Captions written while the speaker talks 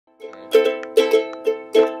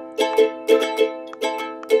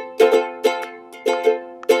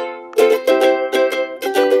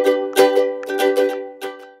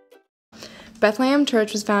Bethlehem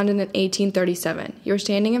Church was founded in 1837. You are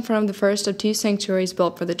standing in front of the first of two sanctuaries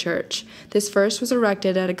built for the church. This first was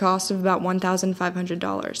erected at a cost of about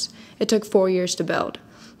 $1,500. It took 4 years to build.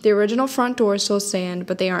 The original front doors still stand,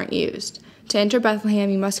 but they aren't used. To enter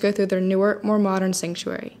Bethlehem, you must go through their newer, more modern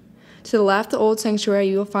sanctuary. To the left, the old sanctuary,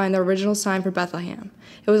 you will find the original sign for Bethlehem.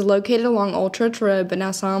 It was located along Old Church Road, but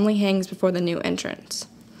now solemnly hangs before the new entrance.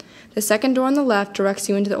 The second door on the left directs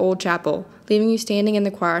you into the old chapel, leaving you standing in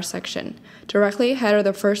the choir section. Directly ahead are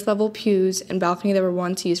the first-level pews and balcony that were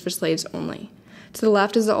once used for slaves only. To the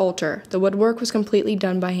left is the altar. The woodwork was completely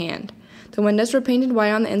done by hand. The windows were painted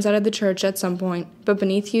white on the inside of the church at some point, but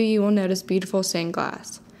beneath you will notice beautiful stained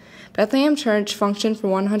glass. Bethlehem Church functioned for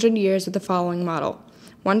 100 years with the following model.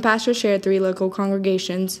 One pastor shared 3 local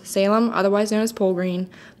congregations: Salem, otherwise known as Pole Green,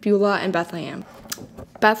 Beulah, and Bethlehem.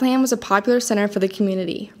 Bethlehem was a popular center for the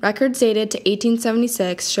community. Records dated to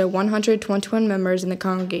 1876 show 121 members in the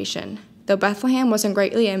congregation. Though Bethlehem wasn't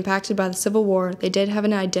greatly impacted by the Civil War, they did have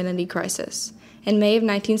an identity crisis. In May of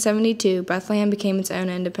 1972, Bethlehem became its own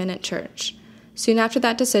independent church. Soon after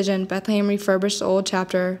that decision, Bethlehem refurbished the old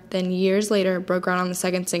chapter, then years later broke ground on the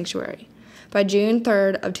second sanctuary. By June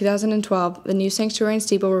 3rd of 2012, the new sanctuary and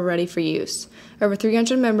steeple were ready for use. Over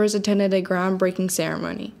 300 members attended a groundbreaking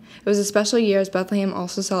ceremony. It was a special year as Bethlehem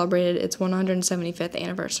also celebrated its 175th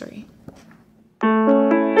anniversary.